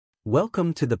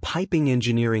Welcome to the Piping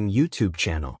Engineering YouTube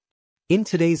channel. In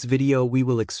today's video we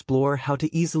will explore how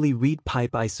to easily read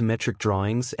pipe isometric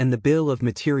drawings and the bill of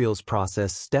materials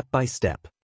process step by step.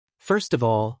 First of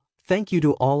all, thank you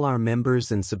to all our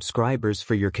members and subscribers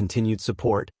for your continued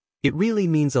support. It really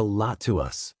means a lot to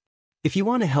us. If you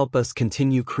want to help us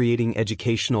continue creating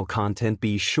educational content,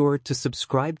 be sure to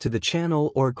subscribe to the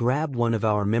channel or grab one of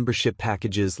our membership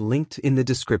packages linked in the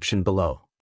description below.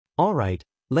 Alright,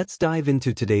 let's dive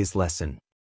into today's lesson.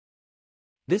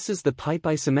 This is the pipe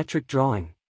isometric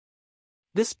drawing.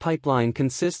 This pipeline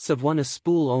consists of a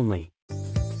spool only.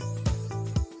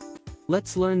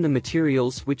 Let's learn the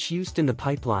materials which used in the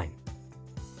pipeline.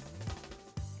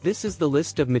 This is the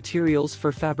list of materials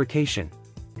for fabrication.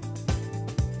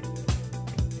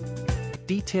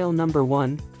 Detail number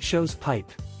 1 shows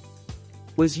pipe.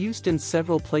 Was used in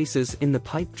several places in the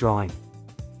pipe drawing.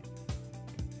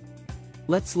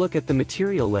 Let's look at the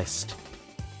material list.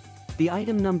 The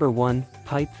item number 1,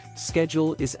 pipe,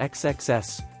 schedule is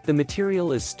XXS, the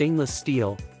material is stainless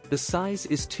steel, the size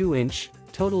is 2 inch,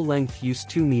 total length used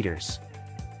 2 meters.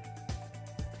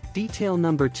 Detail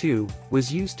number 2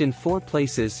 was used in 4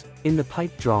 places in the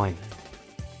pipe drawing.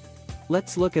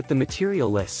 Let's look at the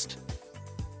material list.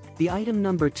 The item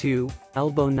number 2,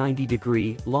 elbow 90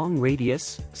 degree, long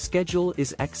radius, schedule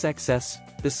is XXS,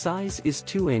 the size is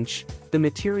 2 inch, the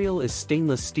material is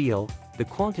stainless steel, the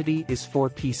quantity is 4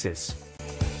 pieces.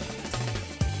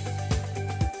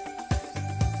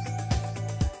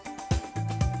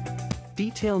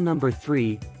 Detail number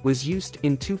 3 was used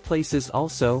in 2 places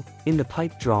also in the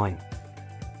pipe drawing.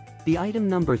 The item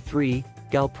number 3,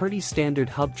 Galperti standard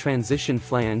hub transition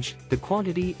flange, the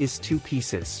quantity is 2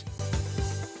 pieces.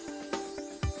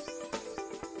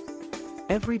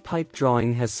 Every pipe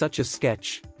drawing has such a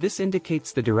sketch. This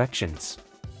indicates the directions.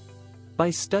 By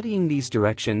studying these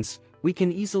directions, we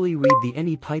can easily read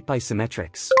any pipe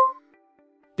isometrics.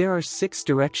 There are 6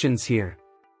 directions here.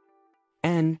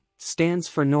 N stands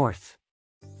for north.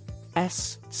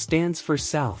 S stands for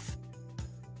south.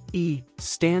 E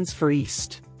stands for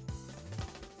east.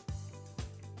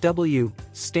 W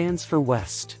stands for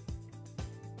west.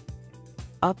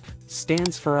 Up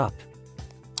stands for up.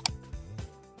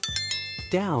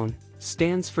 Down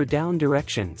stands for down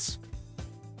directions.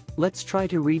 Let's try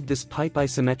to read this pipe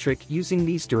isometric using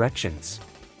these directions.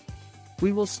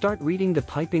 We will start reading the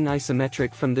piping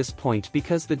isometric from this point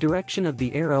because the direction of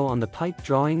the arrow on the pipe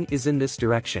drawing is in this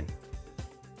direction.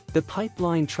 The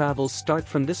pipeline travels start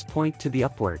from this point to the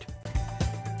upward.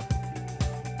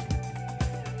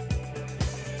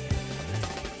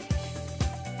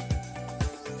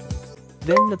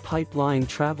 Then the pipeline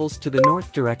travels to the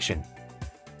north direction.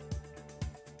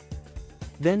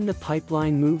 Then the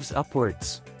pipeline moves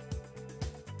upwards.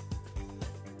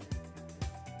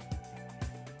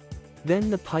 Then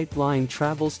the pipeline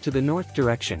travels to the north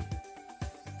direction.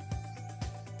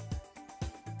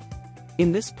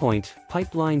 In this point,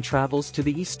 pipeline travels to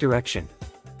the east direction.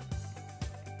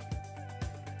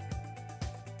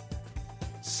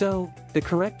 So, the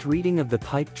correct reading of the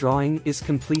pipe drawing is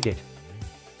completed.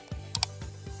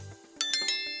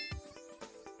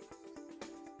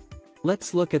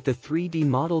 Let's look at the 3D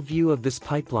model view of this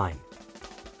pipeline.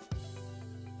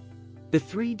 The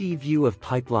 3D view of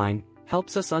pipeline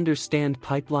helps us understand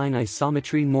pipeline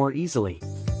isometry more easily.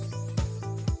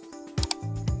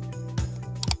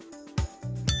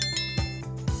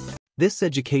 This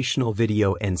educational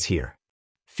video ends here.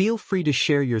 Feel free to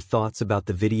share your thoughts about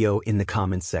the video in the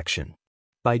comments section.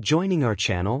 By joining our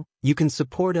channel, you can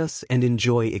support us and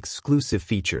enjoy exclusive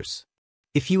features.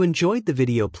 If you enjoyed the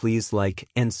video, please like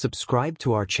and subscribe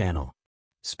to our channel.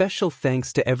 Special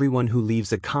thanks to everyone who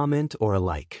leaves a comment or a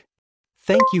like.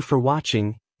 Thank you for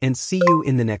watching, and see you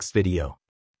in the next video.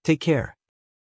 Take care.